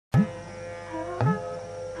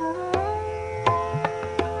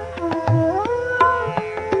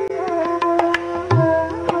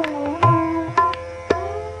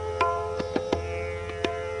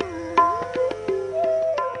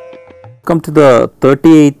Welcome to the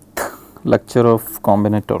 38th lecture of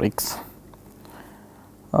combinatorics.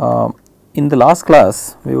 In the last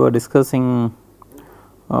class we were discussing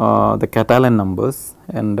the Catalan numbers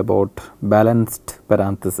and about balanced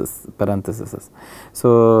parentheses.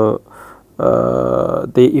 So,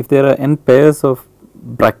 if there are n pairs of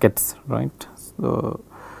brackets, right,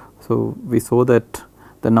 so we saw that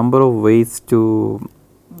the number of ways to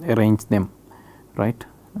arrange them, right,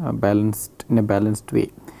 balanced in a balanced way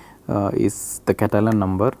is the Catalan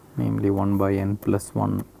number, namely 1 by n plus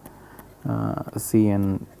 1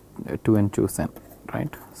 Cn 2n choose n,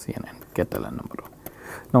 right, Cn n Catalan number.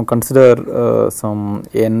 Now consider some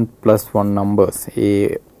n plus 1 numbers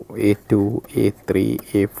a2, a3,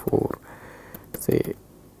 a4, say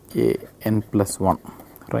a n plus 1,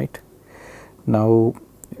 right. Now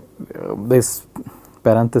this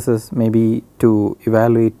parenthesis may be to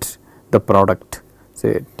evaluate the product,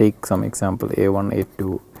 say take some example a1,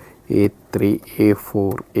 a2, a3,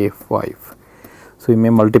 a4, a5. So you may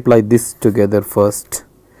multiply this together first,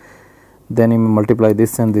 then you may multiply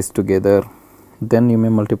this and this together, then you may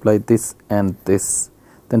multiply this and this,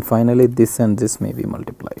 then finally this and this may be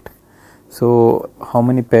multiplied. So how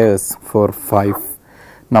many pairs for 5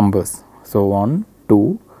 numbers? So 1,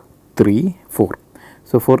 2, 3, 4.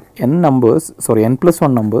 So for n plus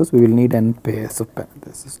 1 numbers, we will need n pairs of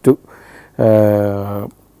parentheses to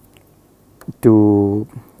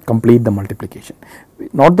complete the multiplication.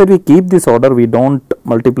 Not that we keep this order, we don't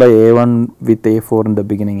multiply a1 with a4 in the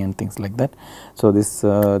beginning and things like that. So this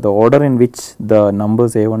the order in which the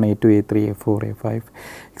numbers a1, a2, a3, a4, a5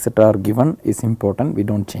 etc. are given is important. We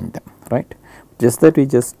don't change them, right. Just that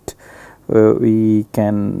we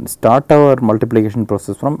can start our multiplication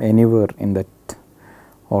process from anywhere in that,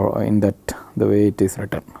 or in that the way it is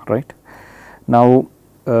written, right. Now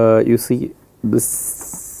you see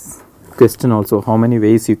this question also, how many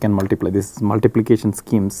ways you can multiply, this multiplication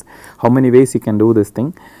schemes, how many ways you can do this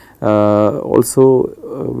thing also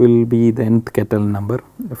will be the nth Catalan number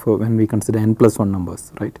for when we consider n plus 1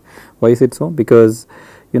 numbers, right. Why is it so? Because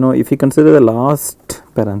if you consider the last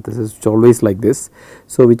parenthesis, which is always like this,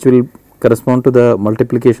 so which will correspond to the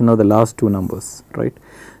multiplication of the last two numbers, right.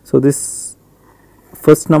 So this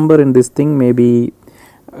first number in this thing may be,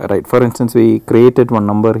 right, for instance we created one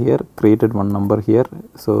number here,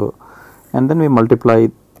 so and then we multiply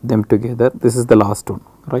them together, this is the last one,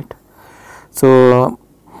 right. So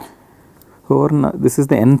this is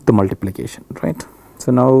the nth multiplication, right.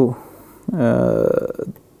 So now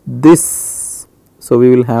this, so we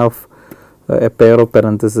will have a pair of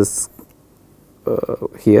parentheses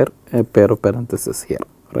here, a pair of parentheses here,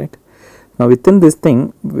 right. Now within this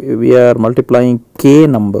thing we are multiplying k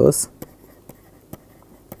numbers,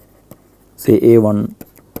 say a1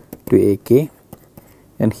 to ak,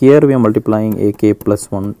 and here we are multiplying ak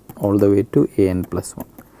plus 1 all the way to an plus 1,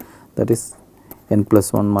 that is n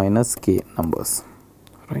plus 1 minus k numbers,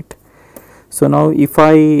 right. So now if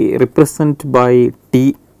I represent by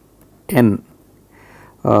tn,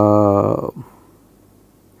 or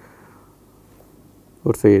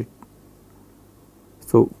say,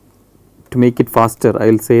 so to make it faster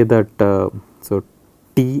I will say that so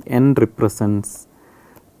tn represents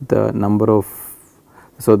the number of,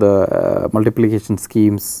 so the multiplication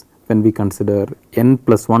schemes when we consider n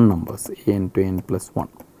plus 1 numbers, an to n plus 1,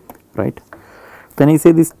 right. Then I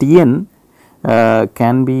say this tn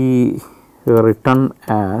can be written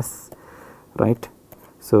as, right,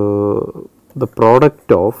 so the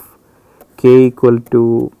product of k equal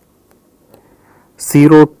to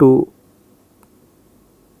 0 to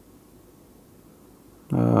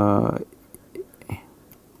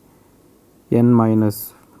n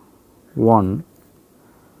minus 1,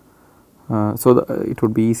 so it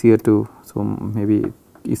would be easier to, so maybe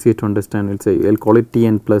easier to understand, we will say, I will call it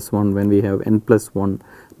tn plus 1 when we have n plus 1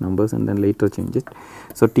 numbers and then later change it.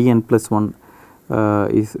 So tn plus 1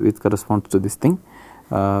 is which corresponds to this thing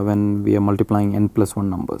when we are multiplying n plus 1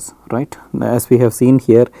 numbers, right. As we have seen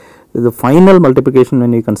here, the final multiplication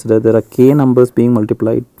when we consider there are k numbers being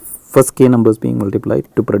multiplied, first k numbers being multiplied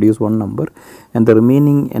to produce one number, and the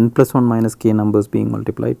remaining n plus 1 minus k numbers being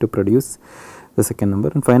multiplied to produce the second number,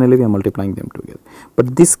 and finally we are multiplying them together.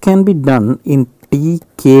 But this can be done in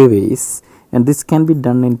tk ways, and this can be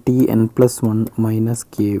done in tn plus 1 minus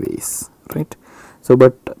k ways, right. So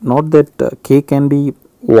but not that k can be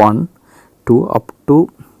 1 to up to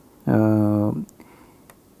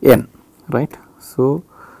n, right. So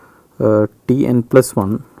tn plus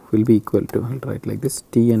 1 will be equal to, I will write like this,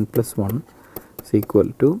 tn plus 1 is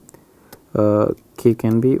equal to k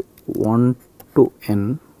can be 1 to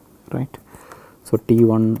n, right. So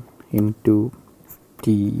t1 into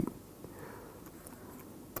t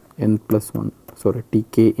n plus 1, sorry,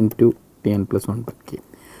 tk into tn plus 1 by k.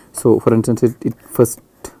 So for instance, it first,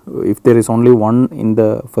 if there is only one in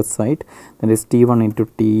the first side, then it is t1 into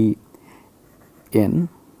tn.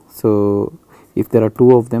 So if there are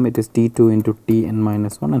two of them, it is t2 into tn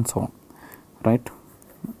minus 1 and so on, right?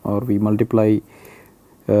 Or we multiply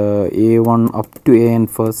a1 up to an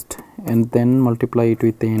first and then multiply it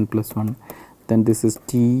with an plus 1, then this is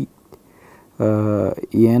t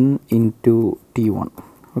n into t1,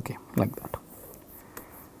 okay, like that.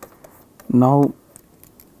 Now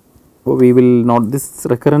we will not, this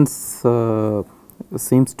recurrence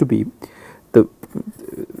seems to be the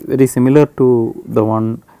very similar to the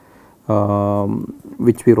one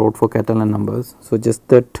which we wrote for Catalan numbers. So just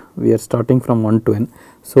that we are starting from 1 to n.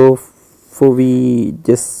 So for we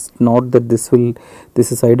just note that this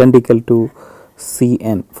is identical to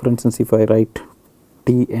Cn. For instance, if I write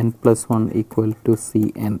Tn plus 1 equal to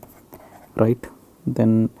Cn, right,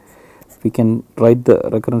 then we can write the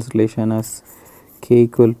recurrence relation as k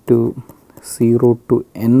equal to 0 to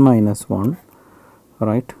n minus 1,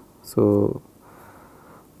 right. So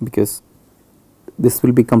because this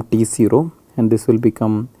will become t0 and this will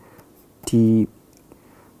become t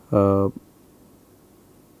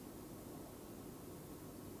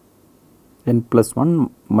n plus 1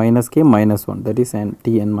 minus k minus 1, that is n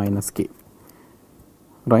tn minus k,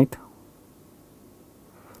 right.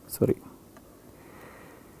 Sorry,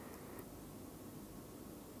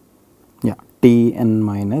 yeah, tn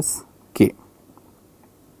minus k.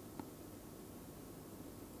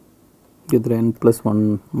 With n plus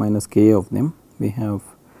 1 minus k of them, we have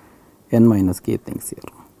n minus k things here.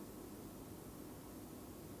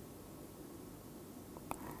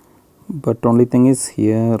 But only thing is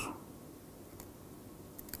here,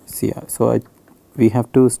 see, so we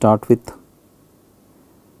have to start with,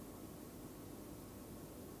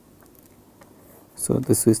 so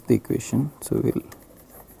this is the equation. So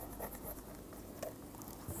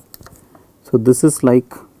so this is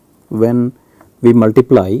like when we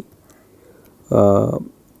multiply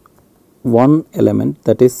one element,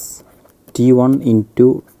 that is t1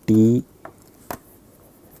 into t,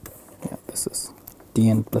 yeah, this is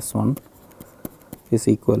tn plus 1 is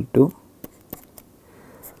equal to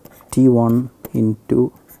t1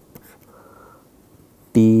 into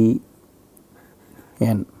tn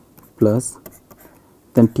plus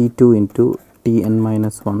then t2 into tn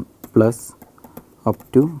minus 1 plus up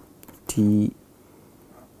to tn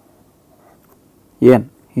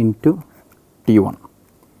into t1.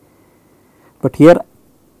 But here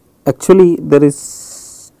actually there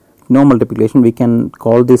is no multiplication, we can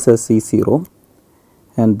call this as C0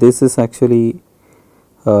 and this is actually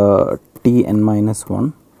tn minus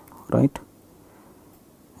 1, right,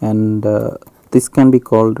 and this can be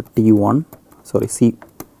called t1, sorry,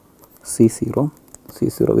 C0,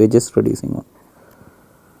 we are just reducing one,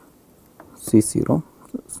 C0,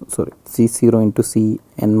 sorry, C0 into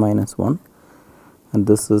Cn minus 1, and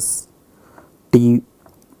this is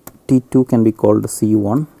T2 can be called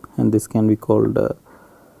C1 and this can be called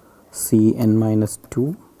Cn minus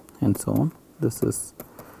 2 and so on. This is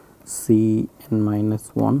Cn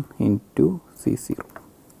minus 1 into C0,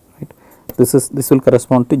 right. This will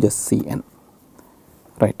correspond to just Cn,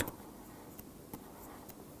 right.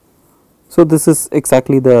 So this is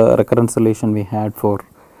exactly the recurrence relation we had for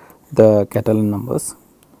the Catalan numbers.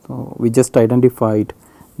 So we just identified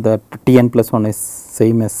that Tn plus 1 is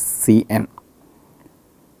same as Cn,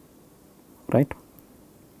 right.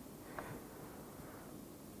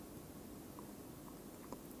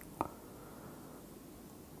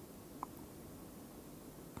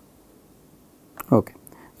 Okay.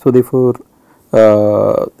 So therefore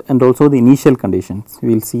and also the initial conditions,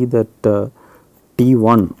 we will see that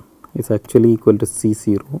T1 is actually equal to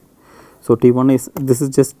C0. So T1 is, this is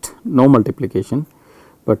just no multiplication,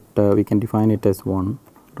 but we can define it as 1,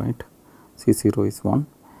 right. C0 is 1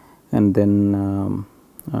 and then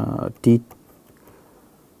T2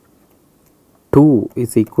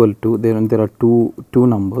 is equal to, there are two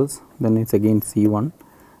numbers, then it's again C1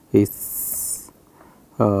 is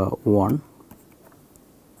 1,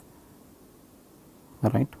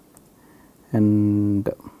 right, and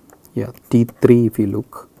yeah, T3, if you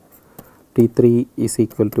look, T3 is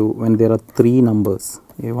equal to, when there are three numbers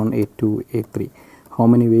A1, A2, A3, how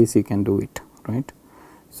many ways you can do it, right.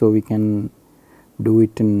 So we can do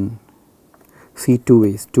it in two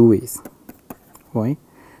ways. Why?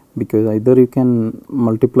 Because either you can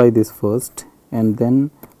multiply this first and then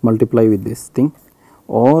multiply with this thing,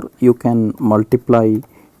 or you can multiply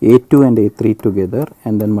A2 and A3 together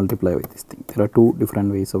and then multiply with this thing. There are two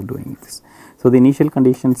different ways of doing this. So the initial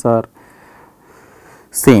conditions are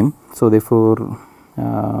same. So therefore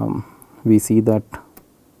we see that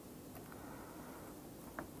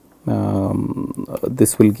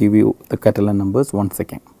this will give you the Catalan numbers once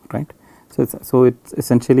again, right. So it's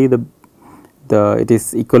essentially it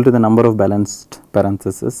is equal to the number of balanced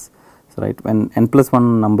parentheses, right. When n plus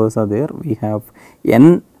 1 numbers are there, we have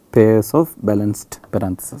n pairs of balanced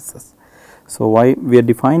parentheses. So why we are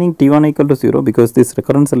defining T1 equal to 0, because this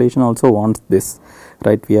recurrence relation also wants this,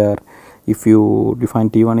 right. If you define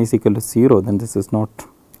T1 is equal to 0, then this is not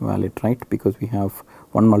valid, right, because we have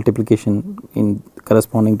one multiplication in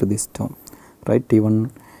corresponding to this term, right.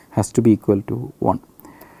 T1 has to be equal to 1,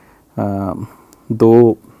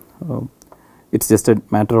 though it is just a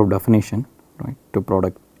matter of definition, right, to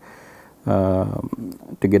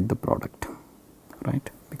get the product, right,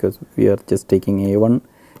 because we are just taking A1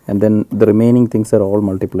 and then the remaining things are all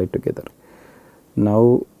multiplied together.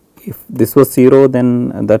 Now if this was 0,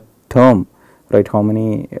 then that term, right, how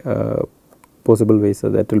many possible ways, so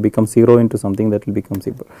that will become 0 into something, that will become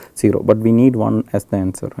 0, but we need 1 as the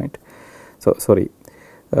answer, right. So sorry,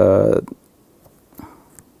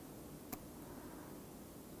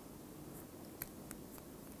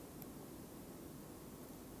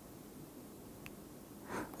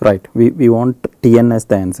 right, we want Tn as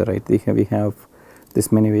the answer, right. We have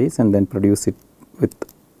this many ways and then produce it with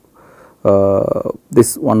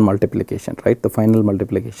this one multiplication, right, the final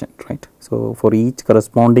multiplication, right. So for each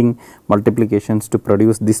corresponding multiplications to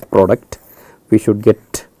produce this product, we should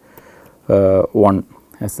get 1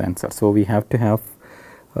 as the answer. So we have to have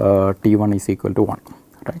T1 is equal to 1,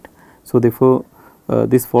 right. So therefore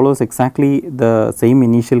this follows exactly the same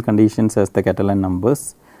initial conditions as the Catalan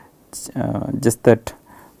numbers, just that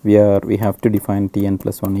we have to define Tn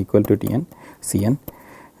plus 1 equal to Tn Cn,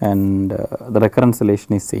 and the recurrence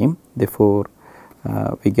relation is same. Therefore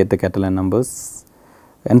we get the Catalan numbers,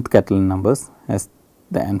 nth Catalan numbers, as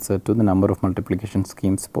the answer to the number of multiplication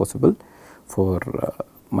schemes possible for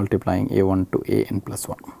multiplying A1 to An plus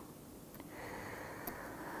 1.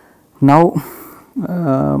 Now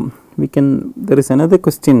there is another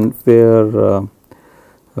question where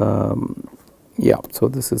yeah, so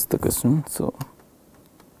this is the question. So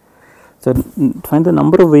find the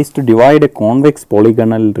number of ways to divide a convex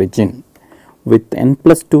polygonal region with n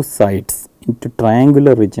plus 2 sides into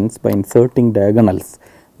triangular regions by inserting diagonals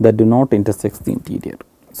that do not intersect the interior.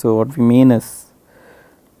 So what we mean is,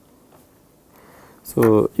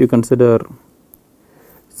 so you consider,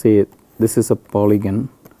 say this is a polygon,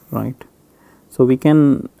 right. So we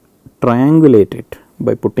can triangulate it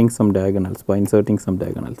by putting some diagonals, by inserting some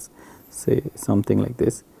diagonals, say something like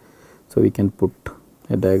this. So we can put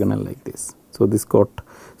a diagonal like this. So this got,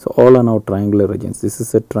 so all are now triangular regions. This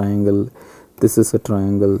is a triangle, this is a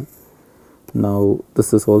triangle, now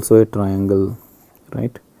this is also a triangle,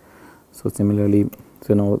 right. So similarly,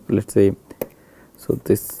 so now let us say, so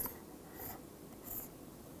this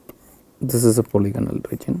is a polygonal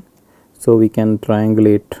region. So we can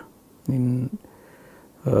triangulate in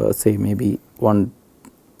say maybe one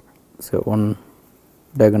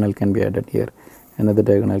diagonal can be added here, another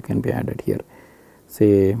diagonal can be added here,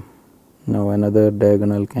 say now another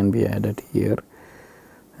diagonal can be added here,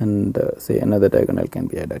 and say another diagonal can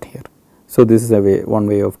be added here. So this is one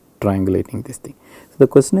way of triangulating this thing. So the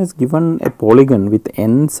question is, given a polygon with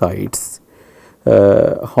n sides,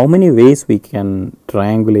 how many ways we can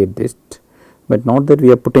triangulate this, but not that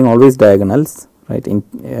we are putting always diagonals, right,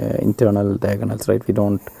 internal diagonals, right, we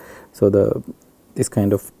don't, so this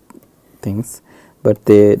kind of things, but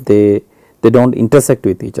they don't intersect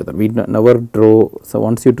with each other. We never draw, so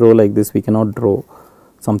once you draw like this, we cannot draw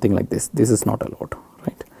something like this. This is not allowed,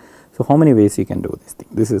 right. So how many ways you can do this thing?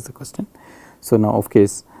 This is the question. So now of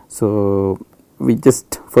course, so we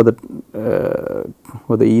just for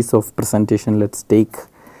the ease of presentation, let's take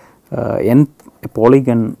a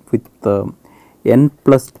polygon with n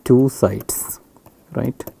plus 2 sides,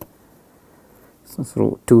 right.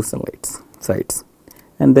 So 2 sides.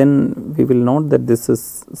 And then we will note that this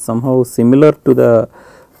is somehow similar to the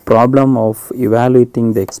problem of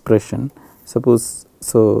evaluating the expression. Suppose,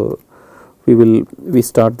 so we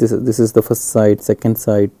start this is the first side, second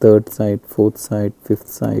side, third side, fourth side, fifth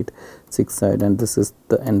side, sixth side, and this is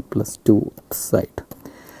the n plus 2 side.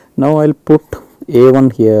 Now I will put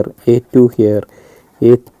A1 here, A2 here,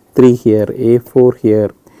 A3 here, A4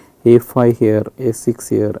 here, A5 here, A6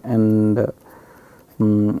 here, and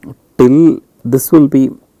till this will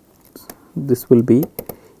be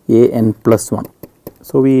an plus 1.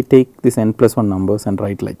 So we take this n plus 1 numbers and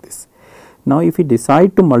write like this. Now if we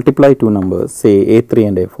decide to multiply two numbers, say A3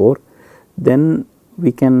 and A4, then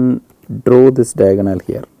we can draw this diagonal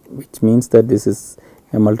here, which means that this is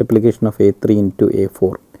a multiplication of A3 into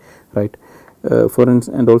A4, right. for instance,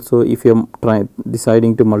 and also if you are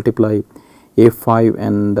deciding to multiply a5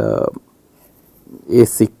 and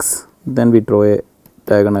a6, then we draw a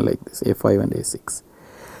diagonal like this, a5 and a6.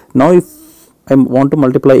 Now if I want to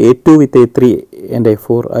multiply a2 with a3 and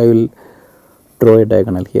a4, I will draw a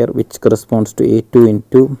diagonal here which corresponds to a2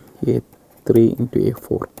 into a3 into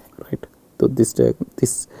a4, right. So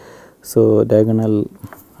this so diagonal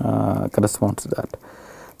corresponds to that.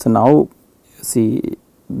 So now see,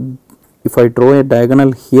 if I draw a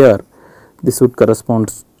diagonal here, this would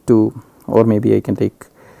correspond to, or maybe I can take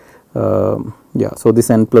yeah, so this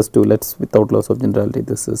n plus 2, let's without loss of generality,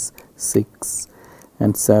 this is 6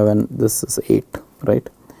 and 7, this is 8, right.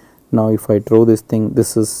 Now if I draw this thing,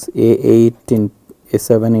 this is a8 in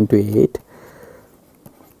a7 into a8,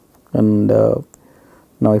 and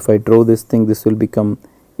now if I draw this thing, this will become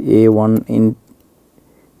a1 in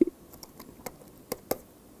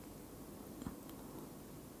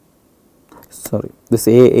sorry, this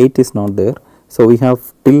a8 is not there, so we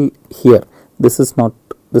have till here, this is not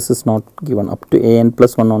given, up to an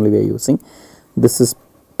plus 1 only we are using, this is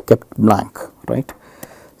kept blank, right.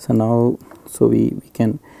 So now, so we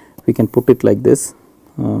can put it like this,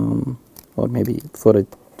 or maybe for a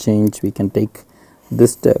change we can take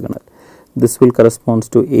this diagonal. This will correspond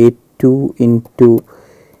to a2 into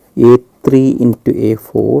a3 into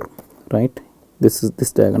a4, right. This is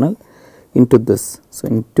this diagonal into this, so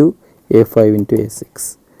into a5 into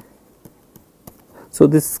a6. So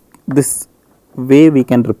this way we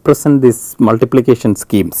can represent these multiplication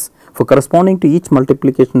schemes. For corresponding to each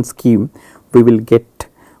multiplication scheme, we will get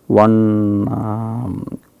one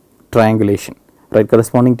triangulation, right.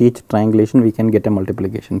 Corresponding to each triangulation, we can get a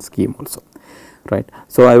multiplication scheme also, right.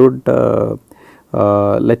 So I would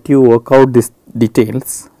let you work out these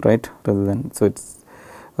details, right, rather than, so it's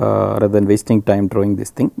rather than wasting time drawing this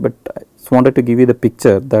thing, but I just wanted to give you the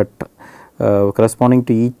picture that corresponding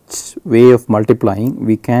to each way of multiplying,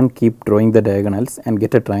 we can keep drawing the diagonals and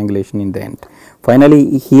get a triangulation in the end.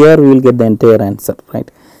 Finally here we will get the entire answer, right,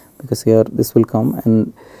 because here this will come,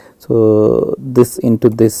 and so this into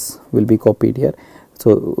this will be copied here.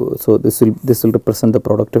 So this will represent the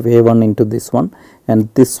product of a1 into this one, and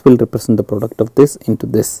this will represent the product of this into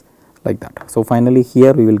this, like that. So finally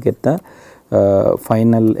here we will get the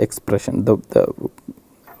final expression, the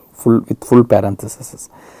full with full parentheses,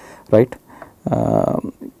 right.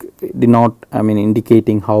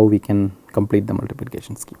 Indicating how we can complete the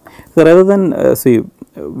multiplication scheme. So rather than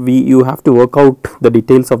you have to work out the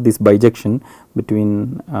details of this bijection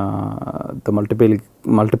between the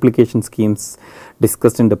multiplication schemes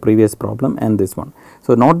discussed in the previous problem and this one.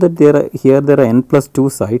 So note that there are n plus 2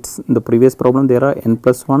 sides. In the previous problem there are n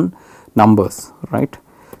plus 1 numbers, right.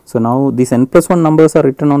 So now these n plus 1 numbers are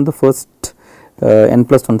written on the first n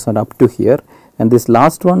plus 1 side up to here, and this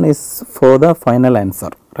last one is for the final answer,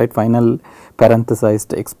 right, final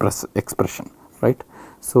parenthesized expression, right.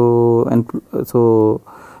 So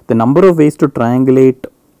the number of ways to triangulate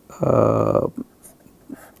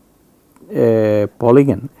a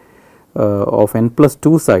polygon of n plus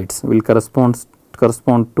 2 sides will correspond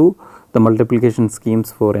to the multiplication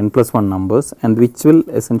schemes for n plus 1 numbers, and which will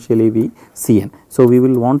essentially be Cn. So we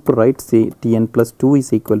will want to write Tn plus 2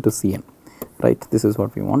 is equal to Cn, right. This is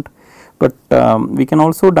what we want, but we can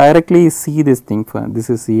also directly see this thing. This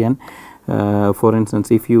is Cn. For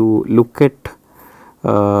instance, if you look at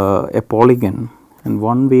a polygon, and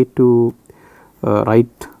one way to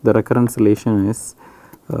write the recurrence relation is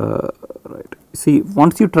right. See,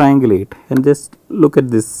 once you triangulate and just look at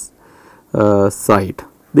this side,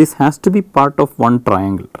 this has to be part of one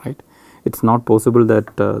triangle, right. It is not possible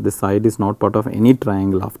that the side is not part of any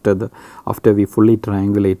triangle after we fully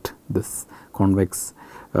triangulate this convex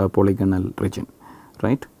polygonal region,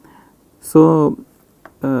 right. So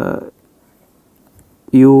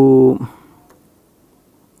you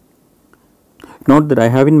note that I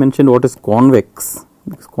haven't mentioned what is convex,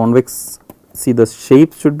 because convex, see, the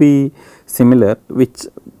shape should be similar, which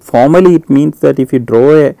formally it means that if you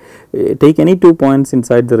draw take any 2 points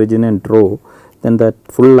inside the region and draw, then that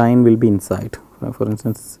full line will be inside. For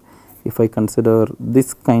instance, if I consider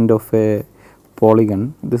this kind of a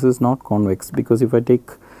polygon, this is not convex, because if I take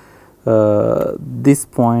this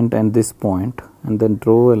point and then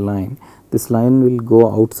draw a line, this line will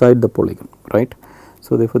go outside the polygon, right.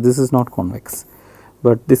 So therefore this is not convex,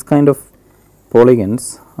 but this kind of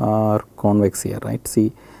polygons are convex here, right.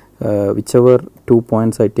 See, whichever 2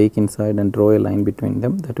 points I take inside and draw a line between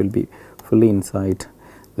them, that will be fully inside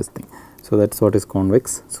this thing. So that is what is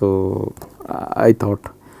convex. So I thought,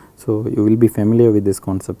 so you will be familiar with this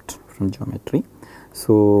concept from geometry.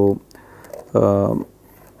 So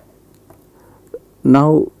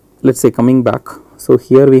now let us say coming back. So,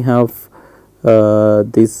 here we have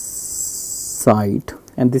this side,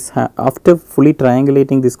 and this after fully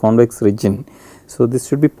triangulating this convex region. So, this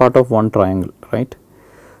should be part of one triangle, right.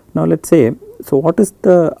 Now, let us say, so what is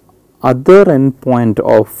the other end point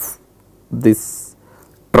of this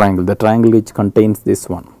triangle, the triangle which contains this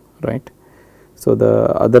one, right. So,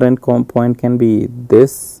 the other end point can be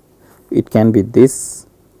this, it can be this,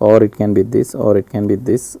 or it can be this, or it can be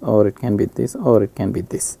this, or it can be this, or it can be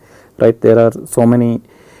this, right. There are so many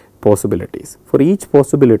possibilities. For each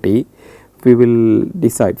possibility we will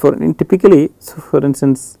decide for typically. So, for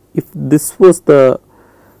instance, if this was the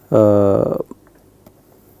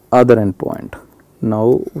other end point,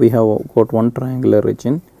 now we have got one triangular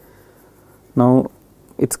region. Now,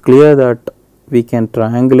 it is clear that we can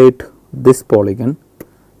triangulate this polygon,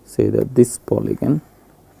 say that this polygon,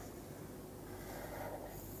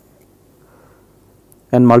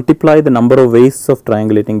 and multiply the number of ways of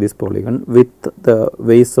triangulating this polygon with the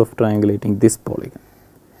ways of triangulating this polygon,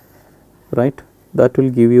 right. That will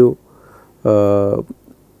give you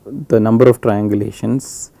the number of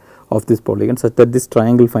triangulations of this polygon such that this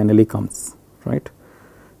triangle finally comes, right.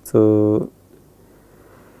 So,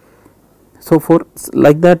 for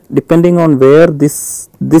like that, depending on where this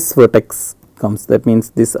vertex comes, that means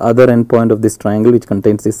this other end point of this triangle which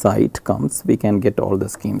contains this side comes, we can get all the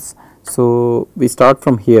schemes. So, we start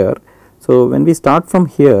from here. So, when we start from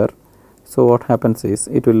here, so what happens is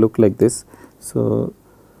it will look like this. So,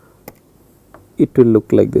 it will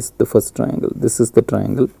look like this, the first triangle, this is the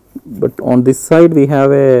triangle, but on this side we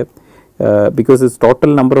have a because its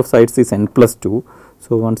total number of sides is n plus 2.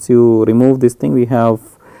 So, once you remove this thing, we have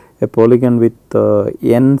a polygon with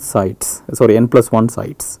n sides, sorry, n plus 1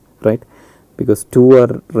 sides, right, because 2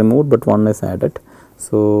 are removed, but 1 is added.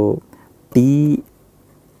 So, T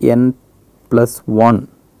n plus 1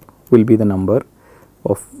 will be the number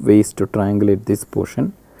of ways to triangulate this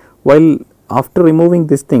portion, while after removing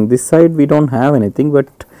this thing, this side we do not have anything,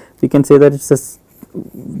 but we can say that it is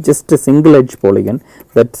just a single edge polygon,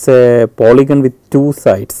 that is a polygon with two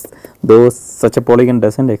sides. Though such a polygon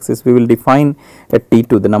does not exist, we will define a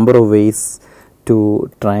T2, the number of ways to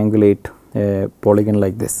triangulate a polygon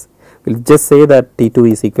like this. We will just say that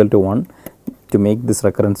T2 is equal to 1 to make this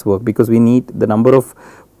recurrence work, because we need the number of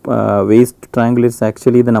ways to triangulate is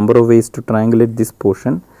actually the number of ways to triangulate this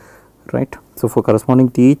portion, right. So, for corresponding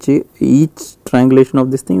to each triangulation of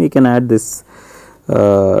this thing, we can add this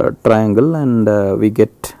triangle, and we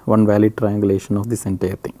get one valid triangulation of this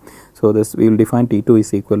entire thing. So, this we will define T2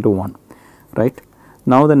 is equal to 1, right.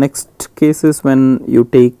 Now, the next case is when you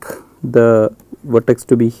take the vertex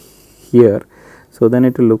to be here. So, then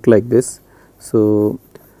it will look like this. So,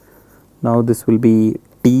 now this will be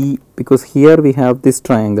T, because here we have this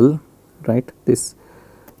triangle, right, this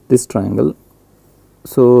triangle.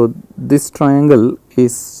 So, this triangle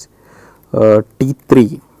is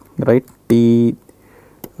T3, right, T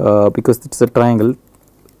because it is a triangle,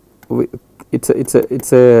 it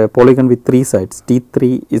is a polygon with 3 sides.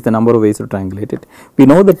 T3 is the number of ways to triangulate it. We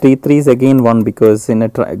know that T3 is again 1, because in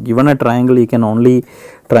a given a triangle you can only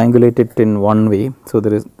triangulate it in one way. So,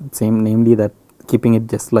 there is same, namely that keeping it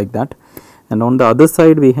just like that, and on the other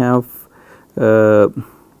side we have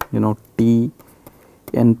T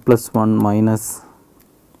n plus 1 minus,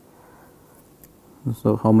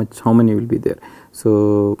 so how many will be there.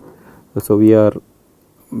 So, we are,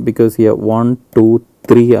 because here 1, 2,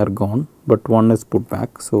 3 are gone, but 1 is put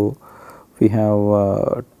back. So, we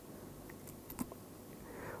have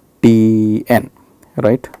Tn,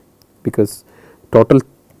 right, because total.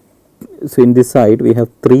 So, in this side we have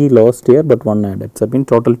 3 lost here, but 1 added. So, that means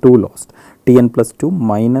total 2 lost, Tn plus 2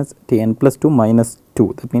 minus Tn plus 2 minus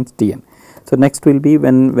 2, that means Tn. So, next will be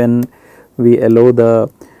when we allow the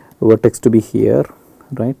vertex to be here,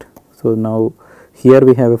 right. So, now here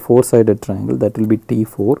we have a 4 sided triangle, that will be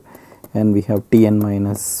T4, and we have Tn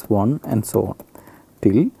minus 1 and so on,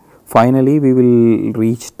 till finally we will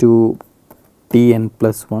reach to Tn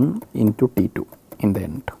plus 1 into T2 in the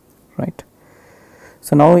end, right.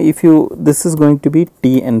 So, now if you, this is going to be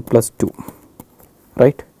Tn plus 2,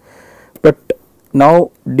 right, but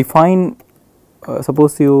now define,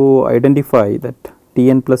 suppose you identify that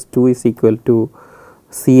Tn plus 2 is equal to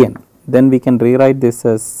Cn, then we can rewrite this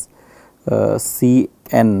as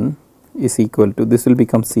Cn is equal to, this will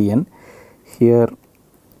become Cn, here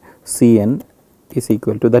Cn is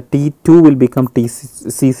equal to, the T2 will become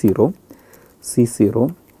C0,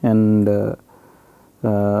 and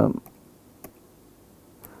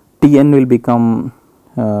Tn will become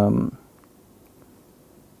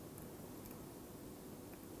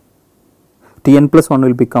Tn plus 1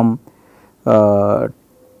 will become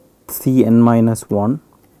Cn minus 1,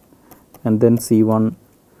 and then C1.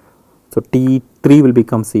 So, T3 will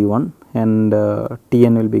become C1 and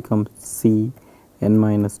Tn will become Cn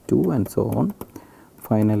minus 2 and so on.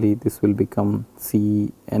 Finally, this will become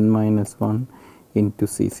Cn minus 1 into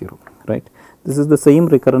C0, right. This is the same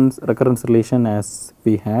recurrence relation as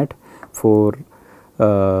we had for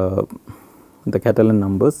the Catalan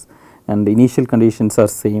numbers, and the initial conditions are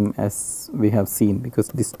same as we have seen, because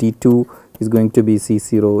this T2 is going to be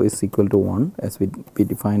C0 is equal to 1 as we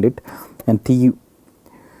defined it, and T3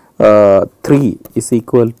 is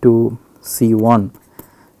equal to C1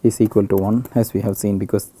 is equal to 1 as we have seen,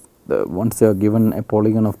 because once you are given a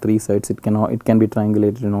polygon of 3 sides, it can be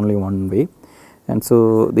triangulated in only one way, and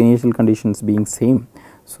so the initial conditions being same,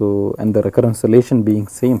 so and the recurrence relation being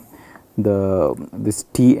same, this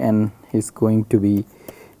Tn is going to be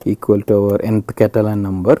equal to our nth Catalan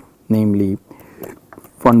number, namely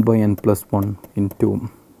 1 by n plus 1 into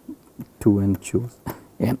 2n choose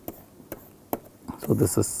n. So,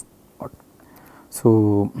 this is what.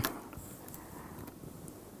 So,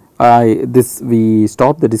 we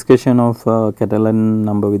stop the discussion of Catalan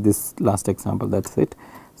number with this last example, that is it.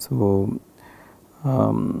 So,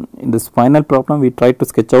 in this final problem we try to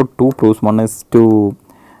sketch out two proofs. One is to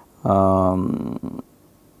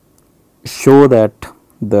show that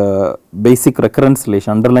the basic recurrence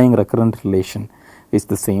relation, underlying recurrence relation is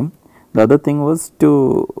the same. The other thing was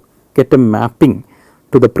to get a mapping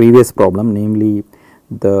to the previous problem, namely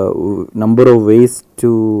the number of ways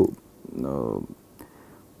to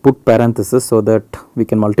put parenthesis so that we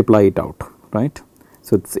can multiply it out, right.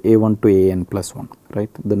 So, it is a1 to an plus 1, right,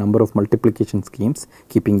 the number of multiplication schemes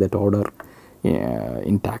keeping that order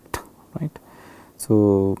intact, right.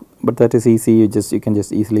 So, but that is easy, you can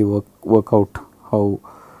just easily work out how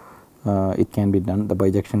it can be done, the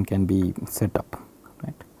bijection can be set up,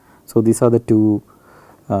 right. So, these are the two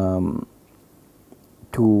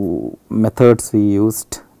methods we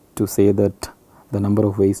used to say that the number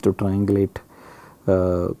of ways to triangulate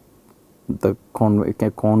the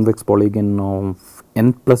convex polygon of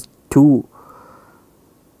n plus 2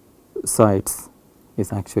 sides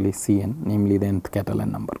is actually Cn, namely the nth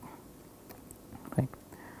Catalan number, right.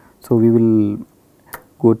 So, we will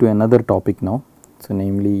go to another topic now, so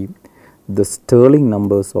namely the Stirling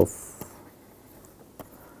numbers of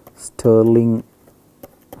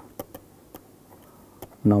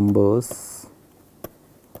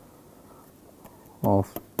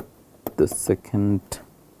the second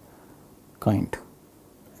kind,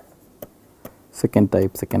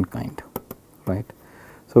 right.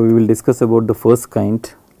 So, we will discuss about the first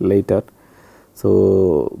kind later.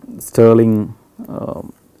 So, Stirling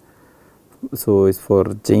so is for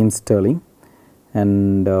James Stirling,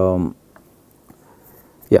 and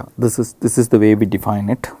yeah, this is the way we define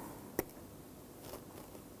it.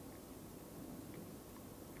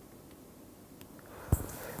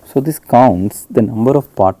 So, this counts the number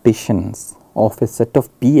of partitions of a set of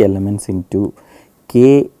P elements into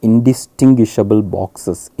K indistinguishable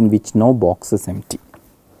boxes in which no box is empty.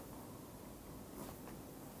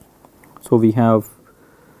 So, we have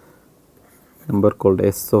a number called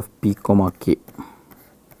S of P comma K,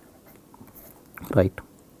 right.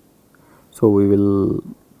 So, we will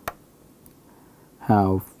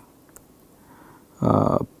have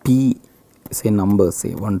P say numbers,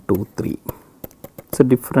 say 1, 2, 3. So,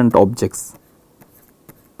 different objects,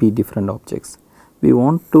 P different objects. We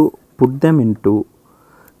want to put them into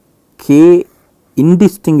K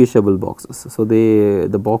indistinguishable boxes. So,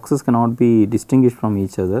 the boxes cannot be distinguished from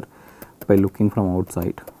each other by looking from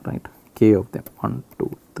outside, right, K of them 1,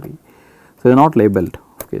 2, 3. So, they are not labeled,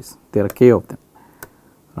 okay, there are K of them,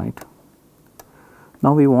 right.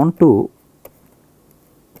 Now, we want to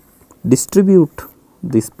distribute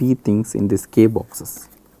these P things in these K boxes.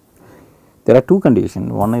 There are two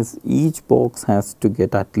conditions. One is each box has to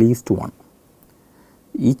get at least 1.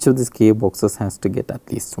 Each of these K boxes has to get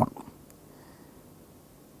at least 1.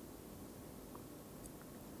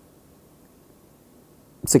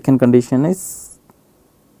 Second condition is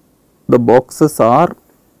the boxes are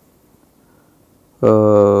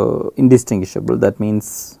indistinguishable. That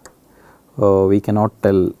means we cannot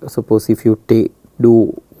tell. Suppose if you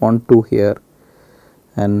do 1, 2 here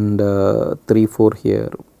and 3, 4 here,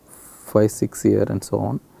 5, 6 here and so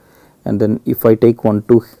on, and then if I take 1,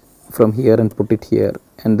 2 from here and put it here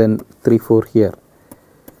and then 3, 4 here,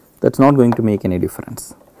 that is not going to make any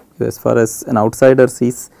difference. As far as an outsider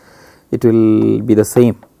sees, it will be the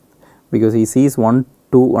same, because he sees 1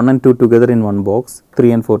 and 2 together in one box,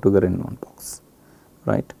 3 and 4 together in one box,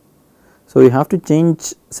 right. So, you have to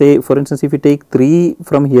change, say for instance, if you take 3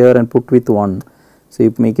 from here and put with 1, so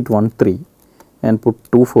you make it 1, 3, and put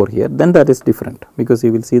 2 4 here, then that is different, because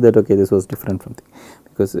you will see that okay, this was different from the,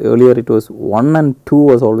 because earlier it was 1 and 2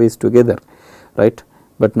 was always together, right,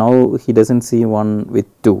 but now he does not see 1 with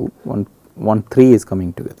 2, 1 3 is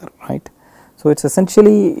coming together, right. So, it is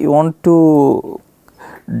essentially you want to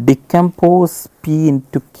decompose P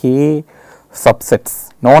into K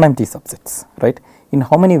subsets, non-empty subsets, right. In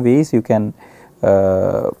how many ways you can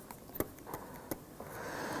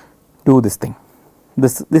do this thing.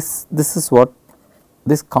 This is what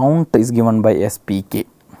this count is given by SPK.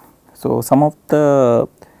 So, some of the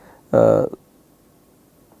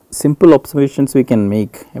simple observations we can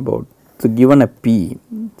make about, so given a P,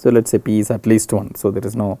 so let us say P is at least 1. So, there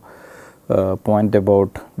is no point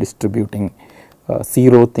about distributing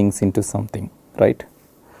 0 things into something, right.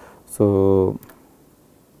 So,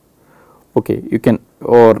 okay, you can,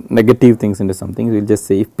 or negative things into something, we will just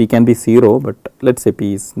say if P can be 0, but let us say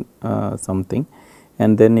P is something,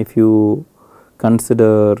 and then if you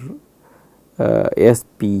consider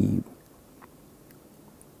SP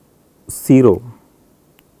 0,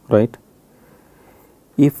 right,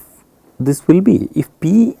 if this will be, if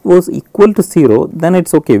P was equal to 0, then it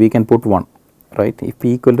is okay, we can put 1, right. If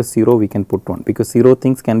P equal to 0, we can put 1, because 0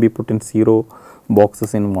 things can be put in 0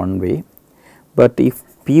 boxes in one way. But if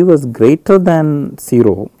P was greater than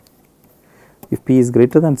 0, if P is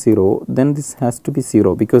greater than 0, then this has to be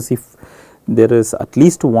 0, because if there is at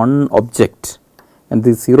least one object and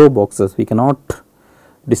these 0 boxes, we cannot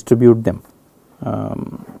distribute them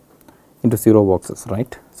into 0 boxes,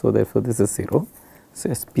 right. So, therefore, this is 0. So,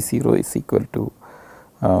 SP0 is equal to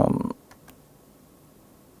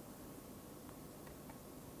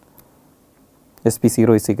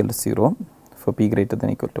SP0 is equal to 0 for P greater than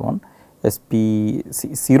equal to 1. SP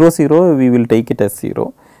 0 we will take it as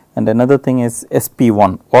 0, and another thing is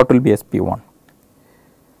SP1. What will be SP1?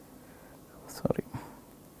 Sorry,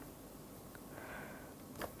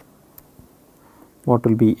 what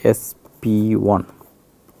will be SP1?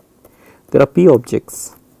 There are P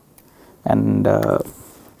objects, and there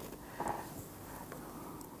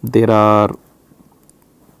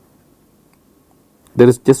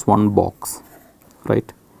is just one box,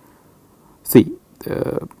 right. See,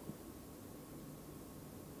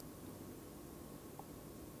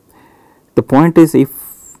 the point is, if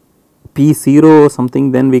P 0 or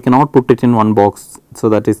something, then we cannot put it in one box. So,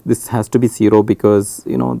 that is, this has to be 0, because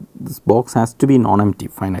you know this box has to be non-empty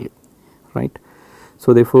finally, right.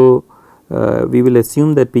 So, therefore, we will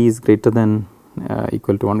assume that P is greater than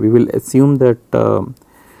equal to 1. We will assume that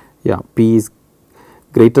yeah, P is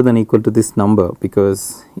greater than equal to this number,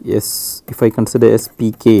 because yes, if I consider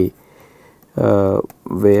SPK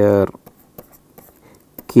where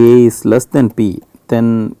K is less than P,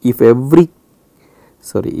 then if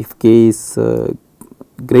K is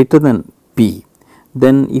greater than P,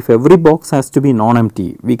 then if every box has to be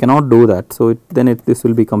non-empty, we cannot do that. So, this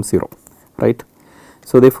will become 0, right.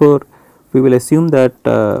 So, therefore, we will assume that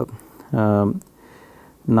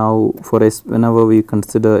now for whenever we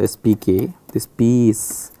consider SPK, this P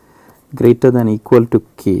is greater than equal to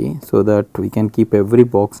K, so that we can keep every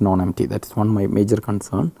box non-empty. That is one my major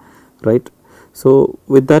concern, right. So,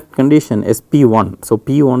 with that condition SP1, so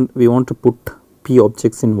P1 we want to put P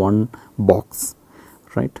objects in one box,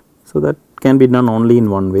 right. So, that can be done only in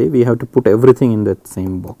one way, we have to put everything in that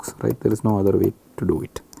same box, right. There is no other way to do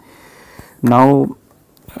it. Now,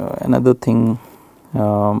 another thing,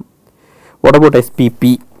 what about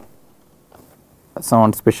SPP?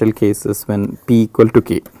 Some special cases when P equal to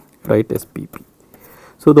K, right, SPP.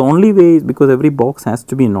 So, the only way is, because every box has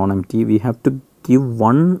to be non-empty, we have to give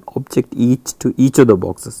one object each to each of the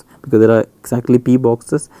boxes, because there are exactly P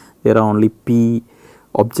boxes, there are only P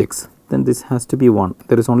objects, then this has to be 1.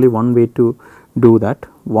 There is only one way to do that,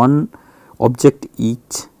 one object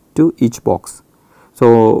each to each box.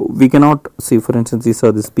 So, we cannot see, for instance, these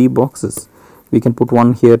are these P boxes, we can put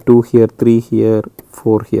 1 here, 2 here, 3 here,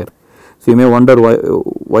 4 here. So, you may wonder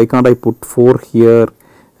why can't I put 4 here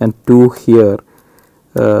and 2 here,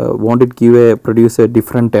 won't it produce a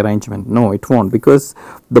different arrangement? No, it won't, because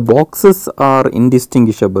the boxes are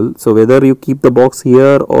indistinguishable. So, whether you keep the box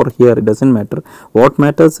here or here, it does not matter. What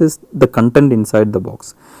matters is the content inside the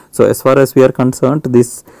box. So, as far as we are concerned,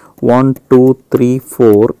 this 1, 2, 3,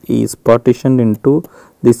 4 is partitioned into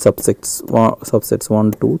these subsets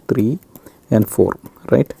 1, 2, 3 and 4,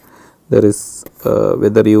 right. There is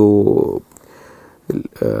whether you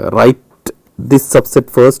write this subset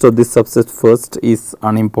first or this subset first is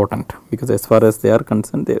unimportant, because as far as they are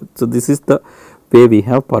concerned, so this is the way we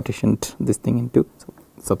have partitioned this thing into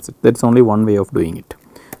subset. That is only one way of doing it,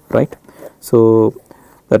 right. So,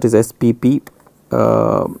 that is SPP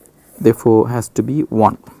therefore has to be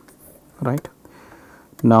 1, right.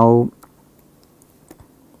 Now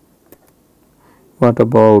what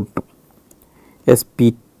about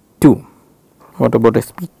SP2? What about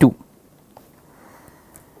SP2?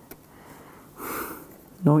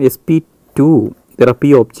 Now SP2, there are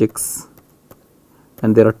P objects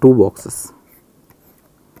and there are 2 boxes.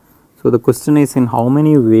 So the question is, in how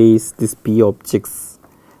many ways these P objects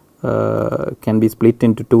can be split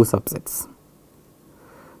into 2 subsets.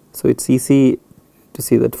 So it's easy to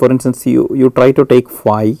see that. For instance, you try to take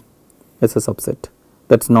phi as a subset,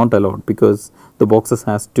 that's not allowed because the boxes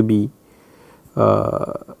has to be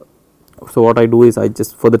so what I do is I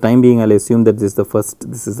just, for the time being, I'll assume that this is the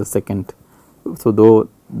first, this is the second. So though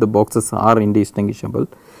the boxes are indistinguishable,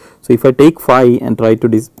 so if I take phi and try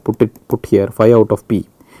to put here phi out of P,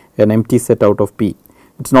 an empty set out of P,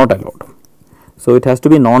 it's not allowed. So it has to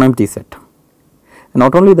be non-empty set. And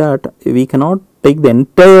not only that, we cannot take the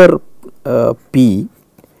entire P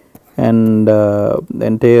and the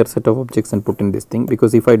entire set of objects and put in this thing,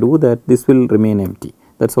 because if I do that, this will remain empty.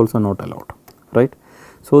 That's also not allowed, right?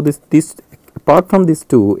 So this apart from these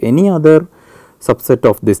 2, any other subset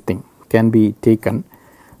of this thing can be taken,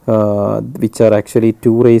 which are actually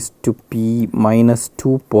 2 raised to P minus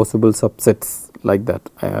 2 possible subsets, like that,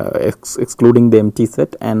 excluding the empty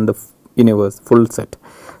set and the universe full set,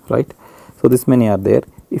 right? So this many are there.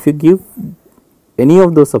 If you give any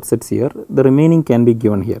of those subsets here, the remaining can be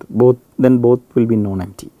given here, then both will be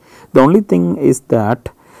non-empty. The only thing is that,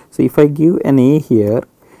 so if I give an A here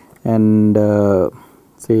and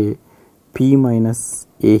say P minus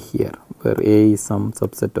A here, where A is some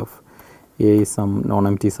subset of, A is some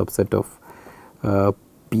non-empty subset of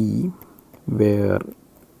P, where A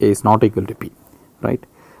is not equal to P, right?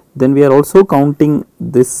 Then we are also counting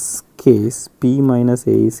this case, P minus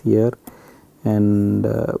A is here and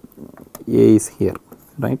A is here,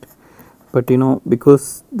 right? But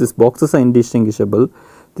because these boxes are indistinguishable,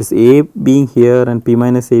 this A being here and P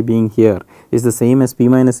minus A being here is the same as P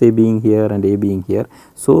minus A being here and A being here.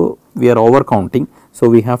 So we are over counting, so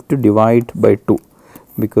we have to divide by 2,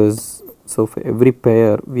 because so for every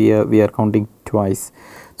pair we are counting twice.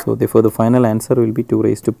 So therefore the final answer will be 2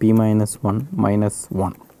 raised to P minus 1 minus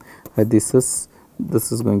 1. This is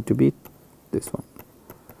going to be this one,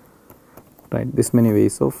 right? This many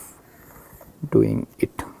ways of doing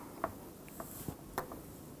it,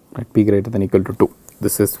 right? P greater than equal to 2.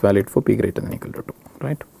 This is valid for P greater than equal to 2,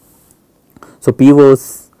 right? So P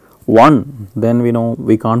was 1, then we know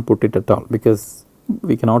we can't put it at all, because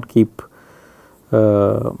we cannot keep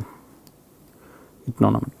it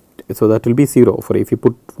non-empty. So that will be 0. For if you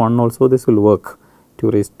put 1 also, this will work, 2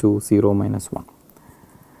 raised to 0 minus 1.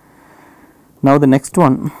 Now the next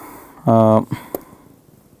one,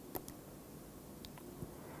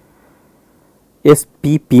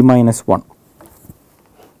 SP minus 1.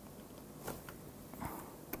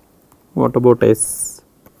 What about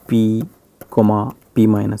SP comma P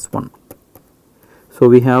minus 1? So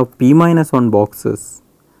we have P minus 1 boxes,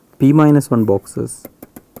 P minus 1 boxes.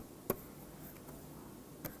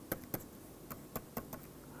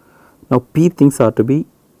 Now P things are to be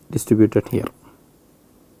distributed here.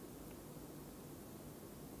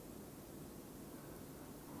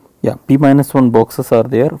 Yeah, P minus 1 boxes are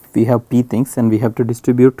there, we have P things and we have to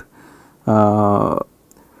distribute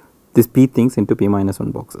these P things into P minus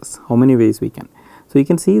 1 boxes. How many ways we can? So you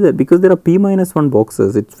can see that because there are P minus 1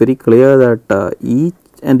 boxes, it's very clear that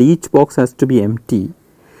each box has to be empty.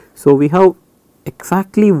 So we have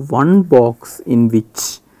exactly one box in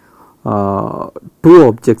which 2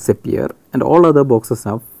 objects appear and all other boxes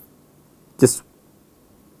have just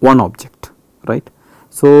one object, right?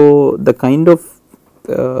 So the kind of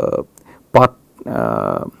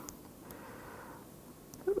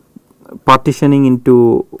partitioning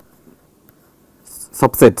into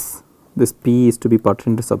subsets, this P is to be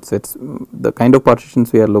partitioned into subsets. The kind of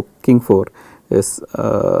partitions we are looking for is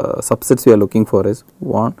subsets we are looking for is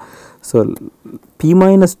 1. So P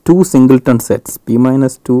minus 2 singleton sets, P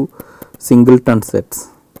minus 2 singleton sets,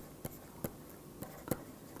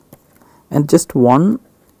 and just one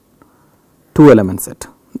 2 element set.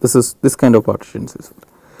 This kind of partitions is.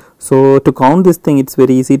 So to count this thing, it's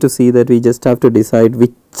very easy to see that we just have to decide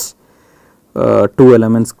which 2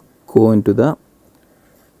 elements go into the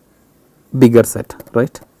bigger set,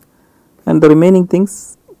 right? And the remaining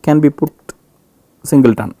things can be put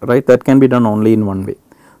singleton, right? That can be done only in one way.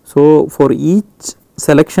 So for each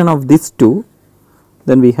selection of these 2,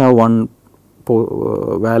 then we have one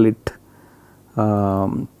valid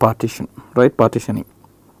partition, right? Partitioning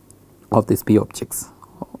of these P objects.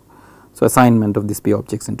 So assignment of these P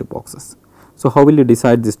objects into boxes. So how will you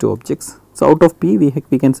decide these 2 objects? So out of P we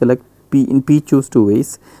can select p in p choose 2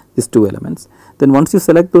 ways these 2 elements. Then once you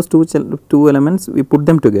select those two elements, we put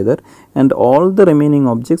them together, and all the remaining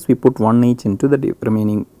objects we put one each into the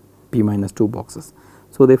remaining p minus 2 boxes.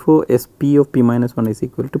 So therefore SP of p minus 1 is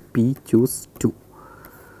equal to p choose 2,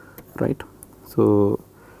 right. So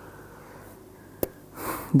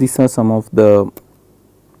these are some of the,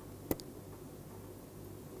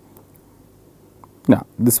 now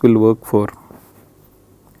this will work for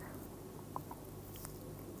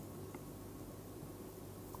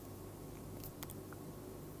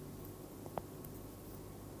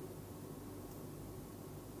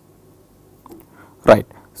right.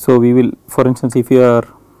 So we will, for instance, if you are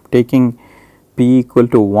taking p equal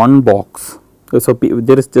to 1 box, so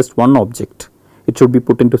there is just one object, it should be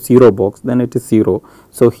put into 0 box, then it is 0.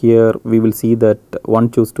 So here we will see that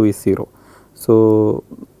 1 choose 2 is 0. So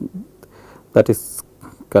that is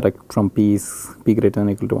correct from p greater than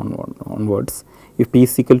or equal to 1 onwards. If p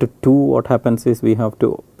is equal to 2, what happens is we have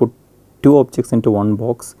to put 2 objects into 1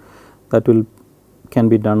 box. That can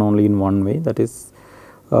be done only in one way, that is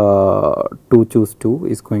 2 choose 2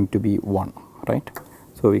 is going to be 1, right.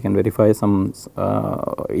 So we can verify some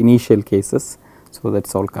initial cases, so that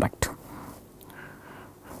is all correct.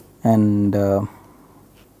 And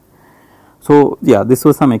so yeah, this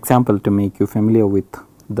was some example to make you familiar with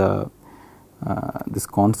the this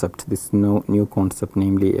concept, this new concept,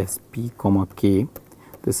 namely SP comma k.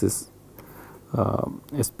 This is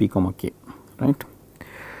SP comma k, right.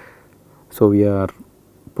 So we are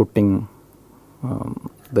putting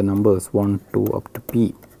the numbers 1, 2 up to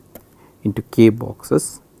p into k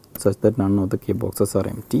boxes such that none of the k boxes are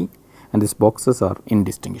empty, and these boxes are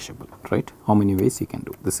indistinguishable, right. How many ways you can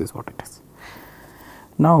do, this is what it is.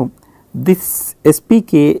 Now this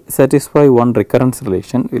SPK satisfy one recurrence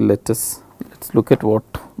relation. Let's look at what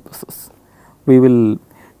this is. We will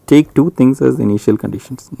take two things as initial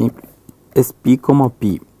conditions, namely SP comma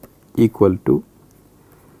p equal to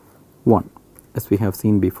 1, as we have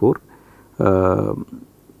seen before.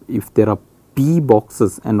 If there are p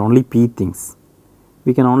boxes and only p things,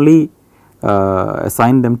 we can only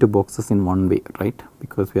assign them to boxes in one way, right,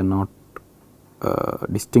 because we are not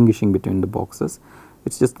distinguishing between the boxes.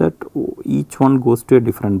 It is just that each one goes to a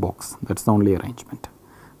different box, that is the only arrangement,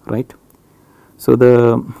 right. So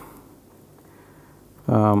the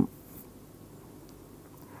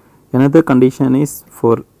another condition is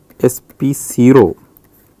for SP0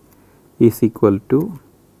 is equal to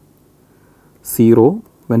 0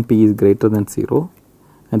 when p is greater than 0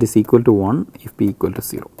 and is equal to 1 if p equal to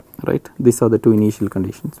 0, right. These are the two initial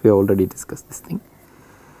conditions, we have already discussed this thing.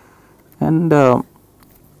 And the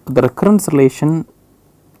recurrence relation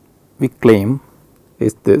we claim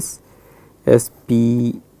is this: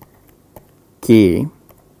 SPK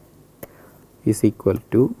is equal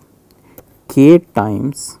to k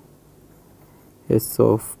times S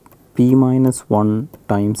of p minus 1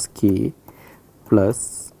 times k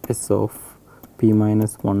plus S of p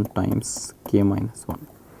minus 1 times k minus 1.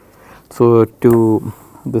 So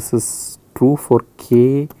this is true for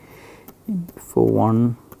k for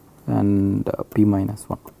 1 and p minus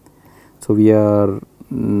 1. So we are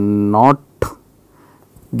not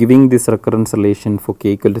giving this recurrence relation for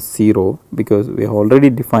k equal to 0, because we have already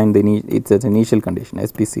defined it as initial condition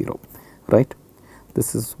SP0, right.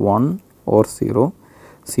 This is 1 or 0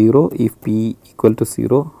 if p equal to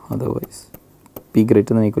 0, otherwise p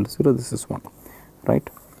greater than or equal to 0, this is 1, right.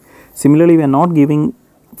 Similarly, we are not giving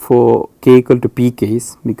for k equal to p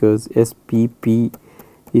case, because SPP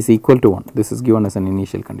is equal to 1, this is given as an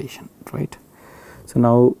initial condition, right. So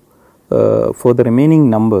now for the remaining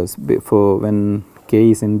numbers, for when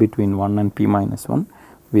k is in between 1 and p minus 1,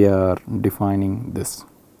 we are defining this,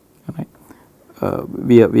 right.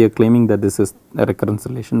 We are claiming that this is a recurrence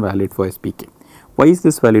relation valid for SPK. Why is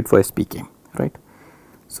this valid for SPK, right?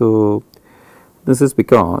 So this is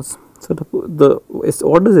because, so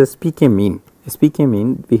what does SPK mean? SPK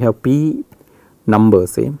mean we have p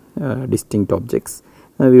numbers, say distinct objects,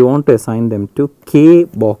 and we want to assign them to k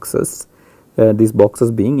boxes, these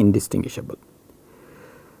boxes being indistinguishable.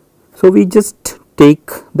 So we just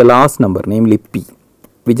take the last number, namely p,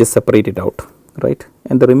 we just separate it out, right,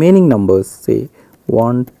 and the remaining numbers, say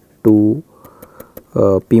 1, 2,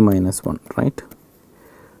 p minus 1, right.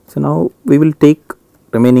 So now we will take,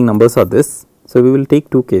 remaining numbers are this, so we will take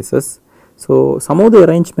two cases. So some of the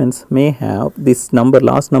arrangements may have this number,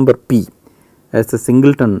 last number p, as a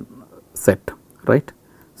singleton set, right.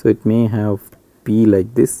 So it may have p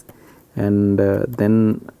like this, and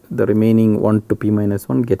then the remaining 1 to p minus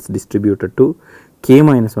 1 gets distributed to k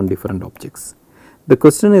minus 1 different objects. The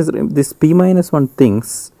question is, this p minus 1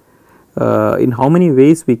 things in how many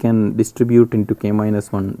ways we can distribute into k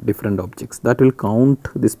minus 1 different objects. That will count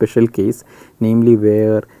the special case, namely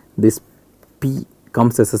where this p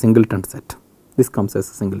comes as a singleton set, this comes as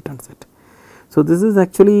a singleton set. So, this is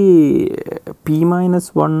actually p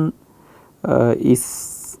minus 1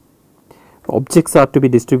 is objects are to be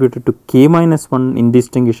distributed to k minus 1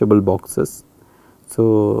 indistinguishable boxes.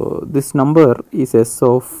 So, this number is S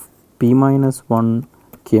of p minus 1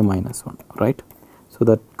 k minus 1, right. So,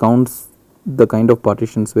 that counts the kind of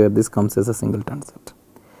partitions where this comes as a singleton set.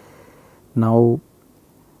 Now,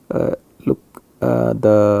 look,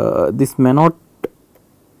 this may not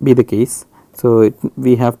be the case. So,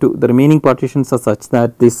 we have to, the remaining partitions are such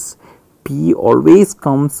that this p always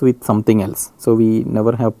comes with something else. So, we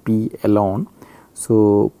never have p alone.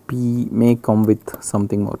 So, p may come with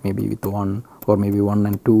something, or maybe with 1, or maybe 1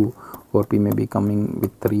 and 2, or p may be coming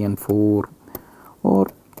with 3 and 4, or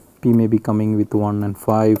p may be coming with 1 and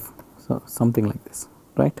 5, so something like this,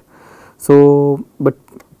 right. So, but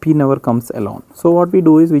p never comes alone. So, what we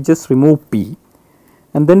do is we just remove p,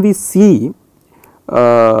 and then we see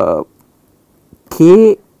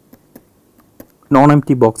k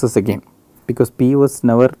non-empty boxes again, because p was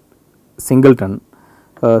never singleton.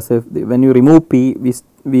 So, when you remove p,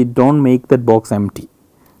 we do not make that box empty,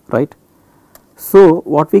 right. So,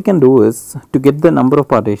 what we can do is to get the number of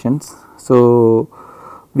partitions. So,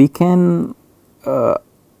 we can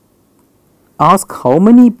ask how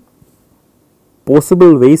many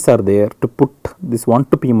possible ways are there to put this 1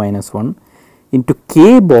 to p minus 1 into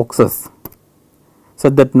k boxes,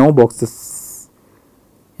 such that no box is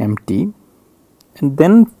empty, and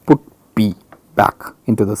then put p back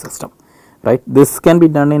into the system, right. This can be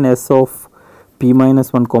done in S of p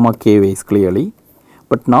minus 1 comma k ways clearly,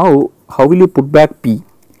 but now how will you put back p?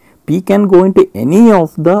 P can go into any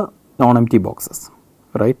of the non-empty boxes,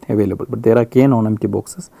 right, available, but there are k non-empty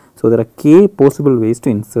boxes. So, there are k possible ways to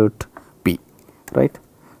insert p, right.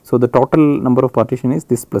 So, the total number of partition is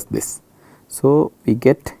this plus this. So, we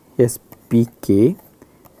get SPK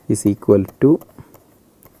is equal to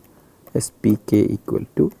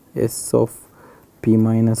S of p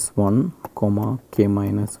minus 1 comma k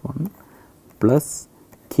minus 1 plus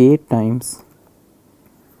k times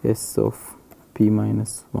S of p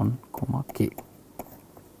minus 1 comma k,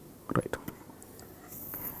 right.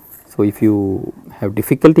 So, if you have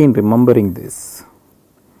difficulty in remembering this,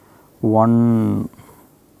 one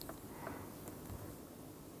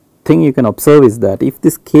thing you can observe is that if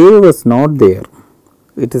this k was not there,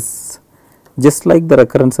 it is just like the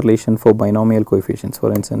recurrence relation for binomial coefficients.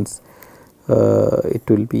 For instance, it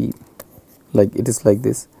will be like, it is like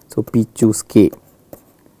this. So, p choose k,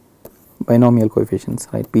 binomial coefficients,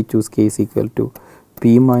 right, p choose k is equal to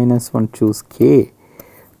p minus 1 choose k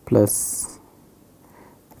plus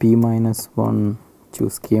p minus 1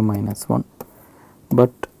 choose k minus 1,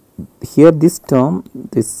 but here this term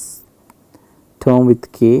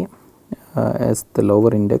with k as the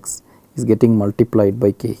lower index is getting multiplied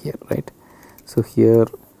by k here, right. So, here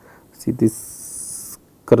see this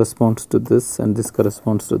corresponds to this and this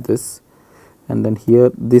corresponds to this, and then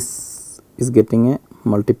here this is getting a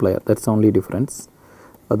multiplier, that is only difference,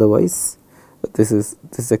 otherwise this is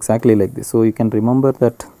exactly like this. So, you can remember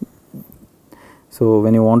that. So,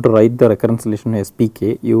 when you want to write the recurrence relation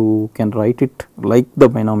SPK, you can write it like the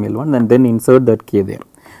binomial one and then insert that k there.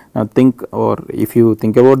 Now, think, or if you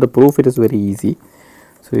think about the proof, it is very easy.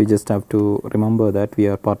 So, you just have to remember that we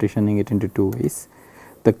are partitioning it into two ways.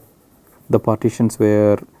 The partitions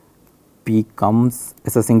where p comes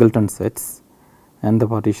as a singleton sets, and the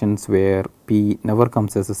partitions where p never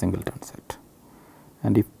comes as a singleton set.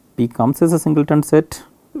 And if p comes as a singleton set,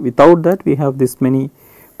 without that we have this many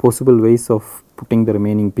possible ways of putting the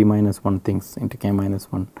remaining p minus 1 things into k minus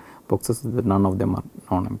 1 boxes, that none of them are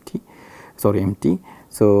non-empty, sorry, empty.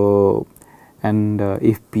 So, and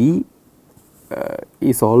if p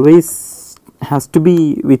is always has to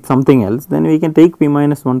be with something else, then we can take p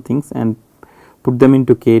minus 1 things and put them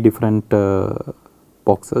into k different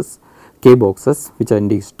boxes, k boxes which are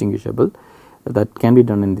indistinguishable. That can be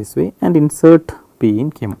done in this way, and insert p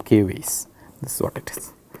in k ways. This is what it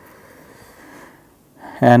is.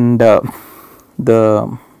 And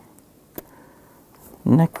the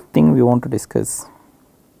next thing we want to discuss,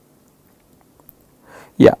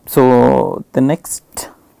 so the next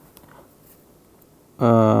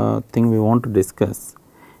thing we want to discuss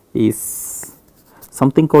is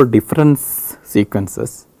something called difference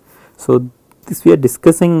sequences. So, this we are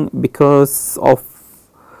discussing because of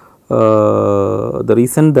the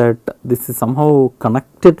reason that this is somehow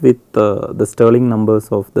connected with the Stirling numbers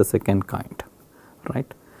of the second kind,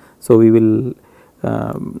 right. So, we will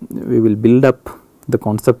build up the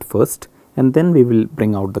concept first, and then we will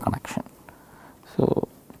bring out the connection. So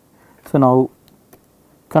now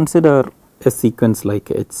consider a sequence like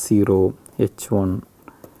H0, H1,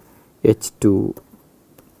 H2,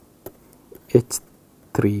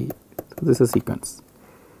 H3. So this is a sequence.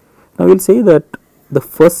 Now we will say that the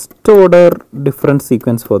first order difference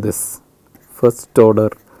sequence for this, first order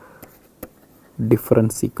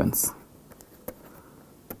difference sequence,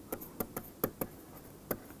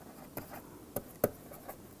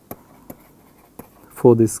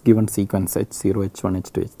 for this given sequence H0, H1,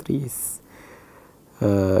 H2, H3 is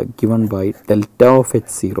given by delta of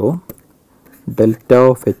H0, delta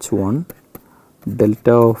of H1,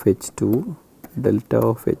 delta of H2, delta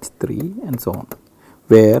of H3, and so on,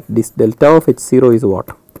 where this delta of H0 is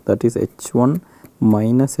what? That is H1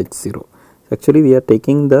 minus H0. Actually we are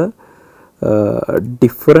taking the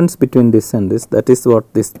difference between this and this, that is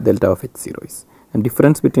what this delta of H0 is, and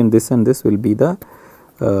difference between this and this will be the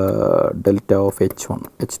delta of H1,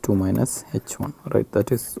 H2 minus H1, right?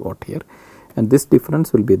 That is what here, and this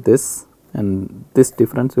difference will be this, and this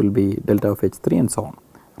difference will be delta of H3, and so on,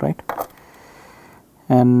 right?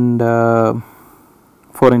 And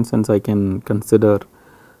for instance, I can consider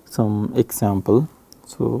some example.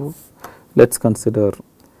 So let us consider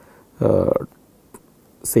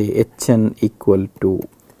say Hn equal to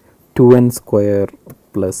 2n square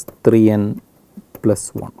plus 3n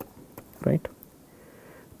plus 1, right?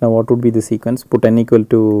 Now what would be the sequence? Put n equal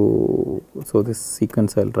to, so this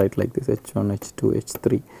sequence I will write like this: H1, H2,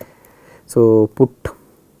 H3. So put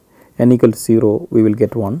n equal to 0, we will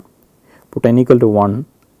get 1. Put n equal to 1,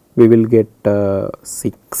 we will get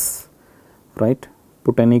 6, right?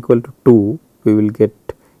 Put n equal to 2, we will get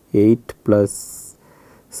 8 plus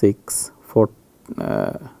 6,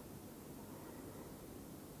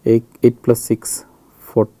 8 plus 6,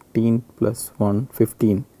 14 plus 1,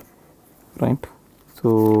 15, right?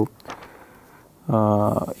 So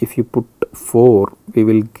if you put 4, we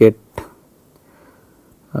will get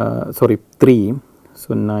 3,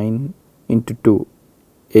 so 9 into 2,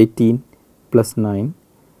 18 plus 9,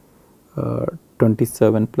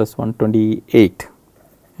 27 plus 1, 28,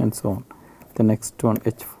 and so on. The next one,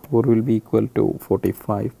 H4, will be equal to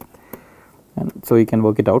 45, and so you can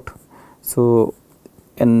work it out. So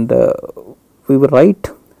and we will write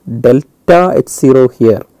delta H0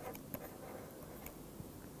 here,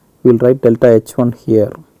 we will write delta H1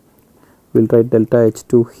 here, we will write delta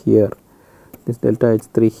H2 here, this delta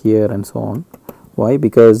H3 here, and so on. Why?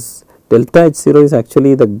 Because delta H0 is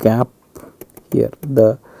actually the gap here,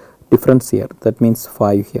 the difference here, that means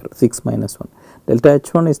 5 here, 6 minus 1. Delta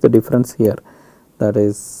H1 is the difference here, that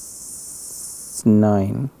is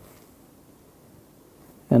 9,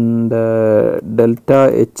 and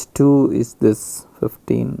delta H2 is this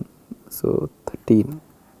 15, so 13,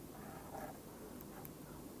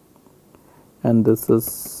 and this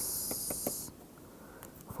is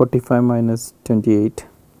 45 minus 28,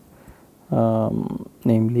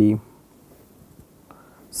 namely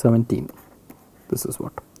 17. This is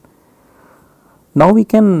what. Now we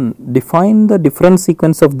can define the difference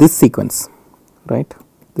sequence of this sequence, right?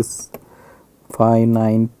 This 5,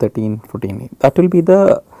 9, 13, 14. That will be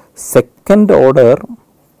the second order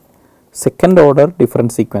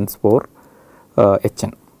difference sequence for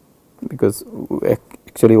Hn, because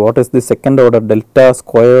actually what is the second order? Delta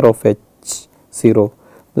square of H0.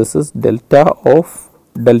 This is delta of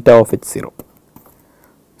H0.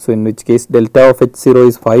 So in which case delta of H0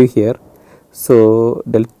 is 5 here. So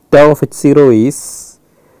delta of H0 is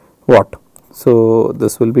what? So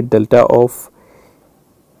this will be delta of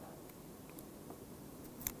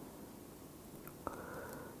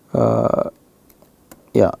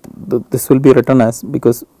this will be written as,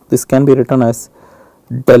 because this can be written as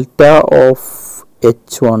delta of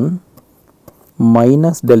H1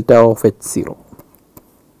 minus delta of H0,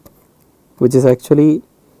 which is actually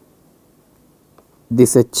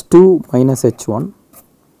this H2 minus H1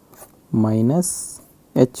 minus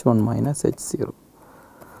H1 minus H0,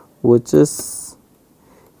 which is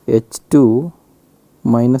H2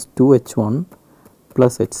 minus 2H1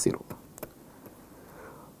 plus H0.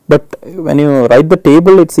 But when you write the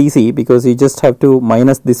table, it is easy, because you just have to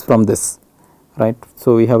minus this from this, right?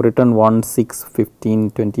 So we have written 1, 6,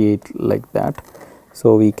 15, 28 like that.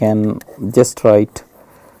 So we can just write,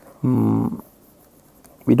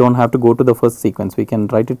 we do not have to go to the first sequence, we can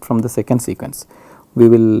write it from the second sequence. We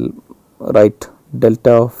will write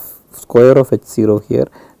delta of square of H0 here,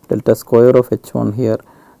 delta square of H1 here,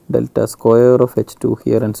 delta square of H2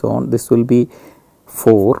 here, and so on. This will be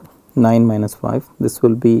 4, 9 minus 5. This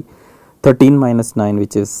will be 13 minus 9,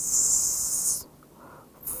 which is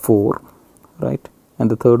 4, right? And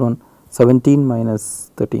the third one 17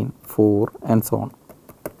 minus 13, 4 and so on.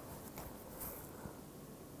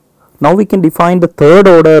 Now we can define the third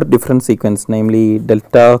order difference sequence, namely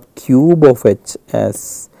delta cube of h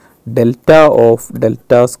as delta of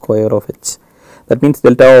delta square of h. That means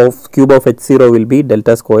delta of cube of h0 will be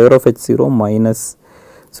delta square of h0 minus,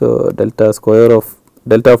 so delta square of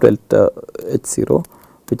delta h0,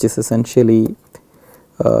 which is essentially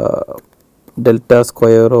delta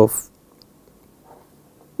square of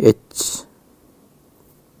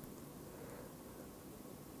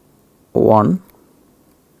h1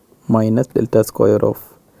 minus delta square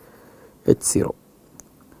of h0.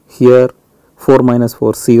 Here 4 minus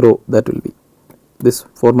 4, 0, that will be this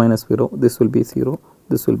 4 minus 0, this will be 0,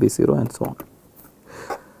 this will be 0 and so on.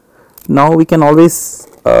 Now we can always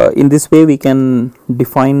in this way we can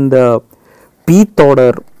define the pth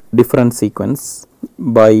order difference sequence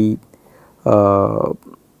by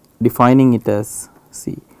defining it as,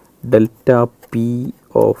 see, delta p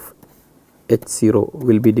of h0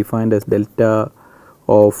 will be defined as delta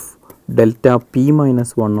of delta p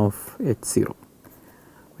minus 1 of h0,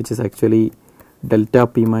 which is actually delta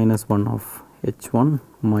p minus 1 of h1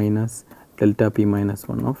 minus delta p minus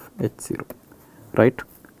 1 of h0, right.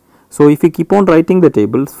 So if we keep on writing the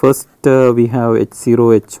tables, first we have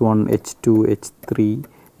h0, h1, h2, h3,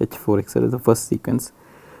 h4, etc., the first sequence,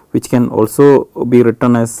 which can also be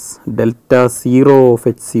written as delta 0 of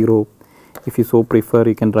h0. If you so prefer,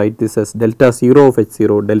 you can write this as delta 0 of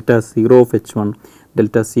h0, delta 0 of h1,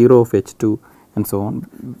 delta 0 of h2 and so on.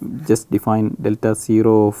 Just define delta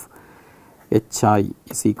 0 of hi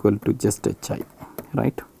is equal to just hi,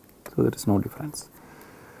 right. So there is no difference.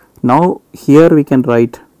 Now here we can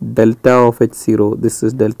write delta of h0, this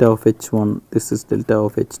is delta of h1, this is delta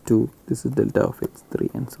of h2, this is delta of h3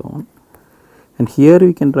 and so on. And here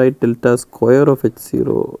we can write delta square of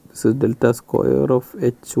h0, this is delta square of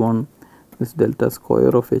h1, this is delta square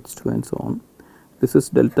of h2 and so on. This is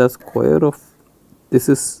delta square of, this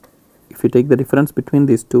is, if you take the difference between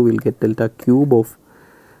these two, we will get delta cube of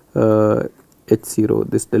h0,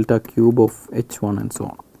 this delta cube of h1 and so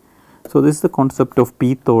on. So this is the concept of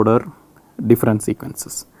pth order difference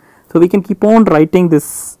sequences. So we can keep on writing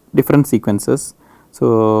this different sequences.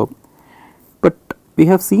 So, but we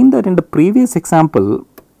have seen that in the previous example,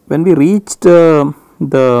 when we reached this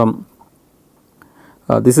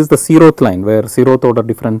is the zeroth line, where zeroth order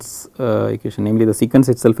difference equation, namely the sequence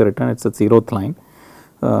itself written, it's a zeroth line,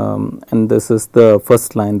 and this is the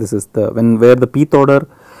first line. This is the where the pth order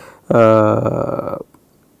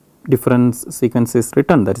difference sequence is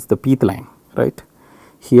written, that is the pth line, right.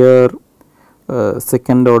 Here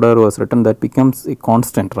second order was written, that becomes a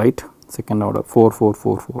constant, right, second order 4 4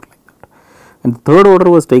 4 4 like that, and the third order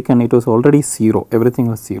was taken, it was already 0, everything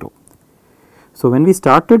was 0. So when we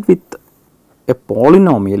started with a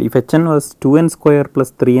polynomial, if hn was 2n square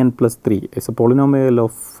plus 3n plus 3 is a polynomial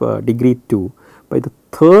of degree 2, by the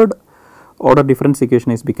third order difference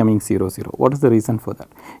equation is becoming 0 0. What is the reason for that?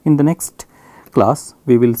 In the next class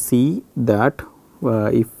we will see that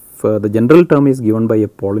if the general term is given by a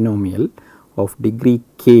polynomial of degree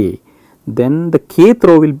k, then the kth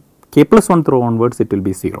row will, k plus 1th row onwards, it will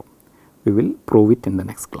be 0. We will prove it in the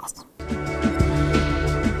next class.